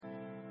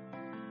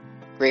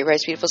Great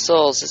Rise, beautiful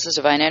souls. This is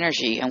Divine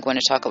Energy. I'm going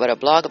to talk about a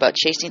blog about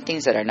chasing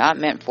things that are not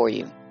meant for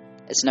you.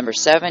 It's number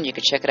 7. You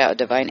can check it out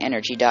at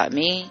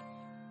divineenergy.me.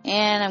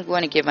 And I'm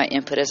going to give my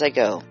input as I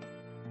go.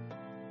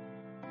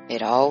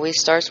 It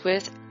always starts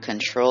with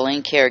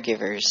controlling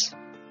caregivers.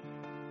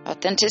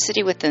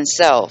 Authenticity within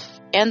self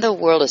and the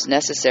world is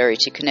necessary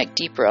to connect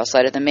deeper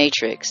outside of the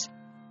matrix.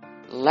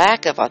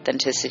 Lack of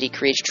authenticity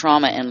creates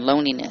trauma and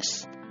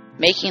loneliness,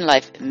 making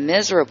life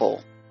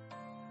miserable.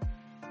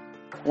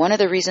 One of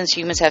the reasons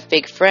humans have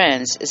fake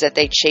friends is that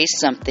they chase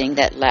something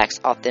that lacks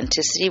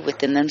authenticity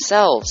within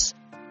themselves.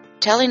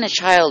 Telling a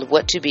child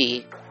what to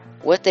be,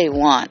 what they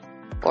want,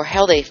 or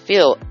how they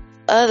feel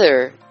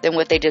other than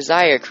what they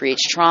desire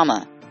creates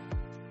trauma.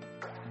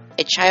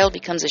 A child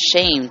becomes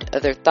ashamed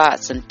of their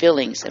thoughts and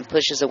feelings and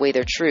pushes away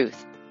their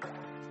truth.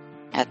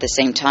 At the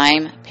same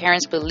time,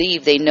 parents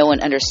believe they know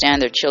and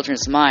understand their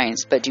children's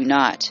minds, but do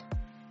not.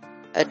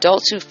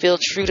 Adults who feel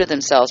true to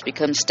themselves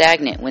become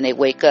stagnant when they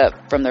wake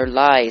up from their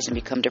lies and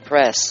become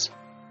depressed.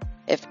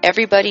 If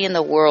everybody in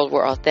the world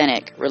were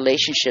authentic,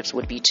 relationships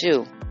would be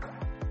too.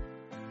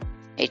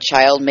 A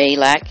child may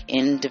lack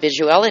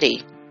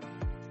individuality.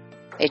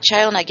 A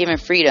child not given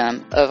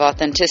freedom of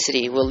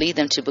authenticity will lead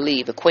them to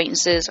believe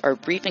acquaintances or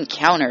brief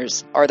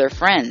encounters are their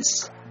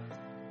friends.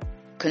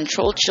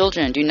 Controlled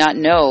children do not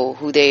know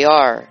who they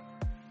are,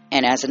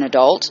 and as an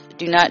adult,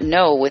 do not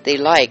know what they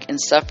like and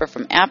suffer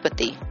from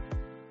apathy.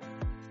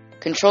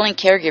 Controlling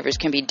caregivers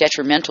can be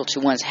detrimental to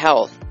one's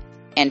health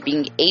and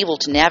being able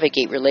to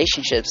navigate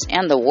relationships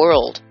and the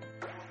world.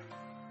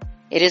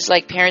 It is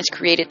like parents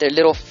created their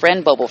little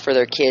friend bubble for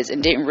their kids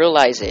and didn't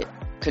realize it.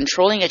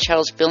 Controlling a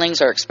child's feelings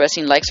or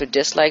expressing likes or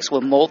dislikes will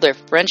mold their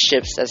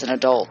friendships as an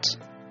adult.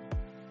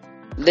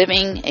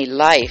 Living a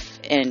life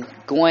and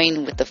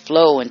going with the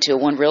flow until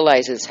one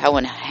realizes how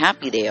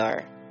unhappy they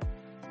are.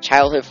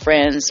 Childhood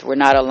friends were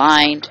not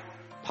aligned,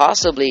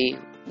 possibly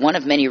one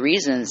of many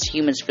reasons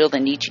humans feel the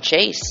need to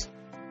chase.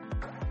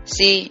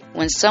 See,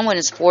 when someone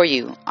is for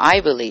you,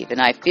 I believe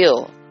and I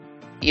feel,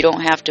 you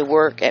don't have to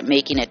work at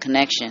making a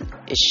connection.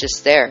 It's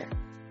just there.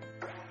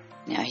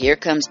 Now here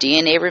comes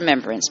DNA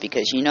remembrance,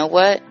 because you know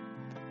what?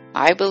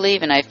 I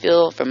believe and I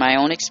feel from my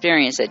own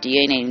experience that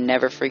DNA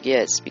never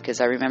forgets, because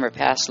I remember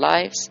past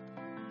lives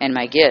and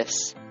my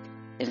gifts.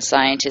 And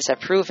scientists have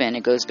proven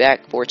it goes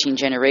back 14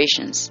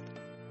 generations.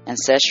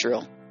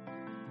 Ancestral.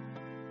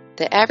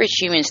 The average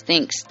human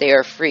thinks they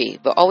are free,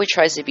 but always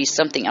tries to be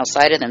something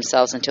outside of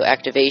themselves until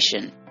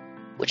activation,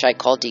 which I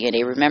call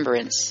DNA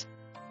remembrance.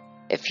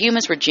 If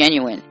humans were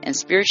genuine and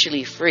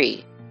spiritually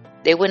free,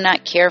 they would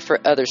not care for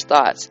others'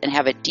 thoughts and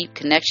have a deep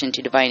connection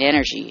to divine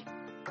energy,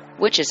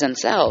 which is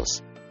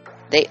themselves.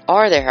 They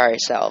are their higher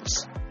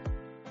selves.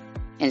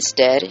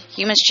 Instead,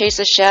 humans chase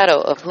a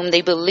shadow of whom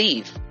they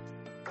believe.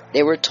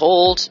 They were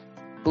told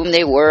whom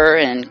they were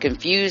and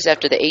confused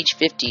after the age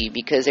 50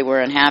 because they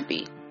were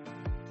unhappy.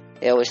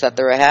 They always thought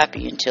they were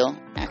happy until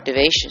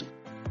activation.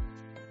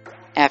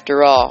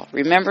 After all,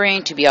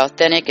 remembering to be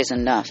authentic is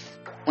enough.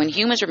 When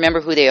humans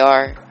remember who they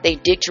are, they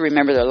dig to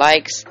remember their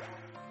likes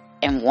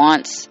and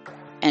wants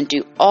and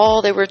do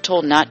all they were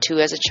told not to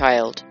as a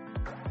child.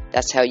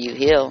 That's how you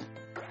heal.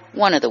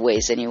 One of the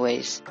ways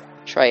anyways.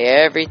 Try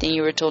everything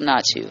you were told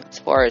not to, as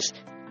far as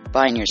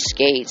buying your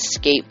skates,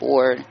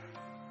 skateboard,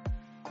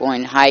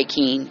 going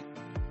hiking.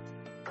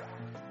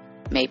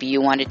 Maybe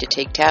you wanted to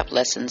take tap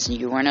lessons and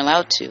you weren't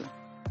allowed to.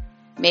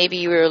 Maybe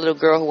you were a little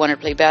girl who wanted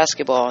to play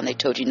basketball and they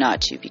told you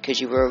not to because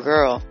you were a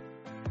girl.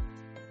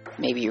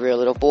 Maybe you were a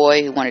little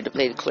boy who wanted to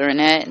play the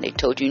clarinet and they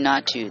told you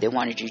not to. They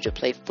wanted you to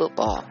play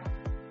football.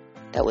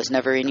 That was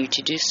never in you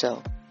to do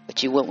so,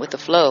 but you went with the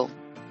flow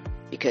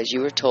because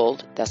you were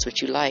told that's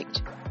what you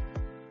liked.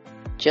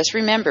 Just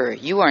remember,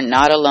 you are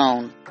not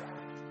alone.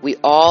 We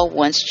all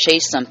once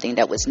chased something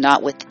that was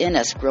not within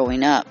us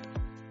growing up.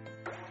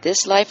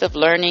 This life of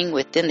learning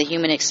within the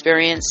human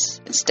experience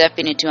and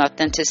stepping into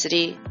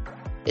authenticity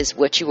is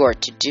what you are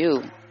to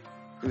do.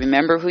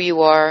 Remember who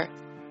you are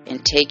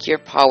and take your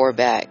power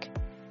back.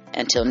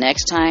 Until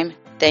next time,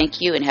 thank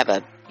you and have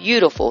a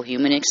beautiful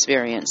human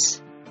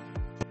experience.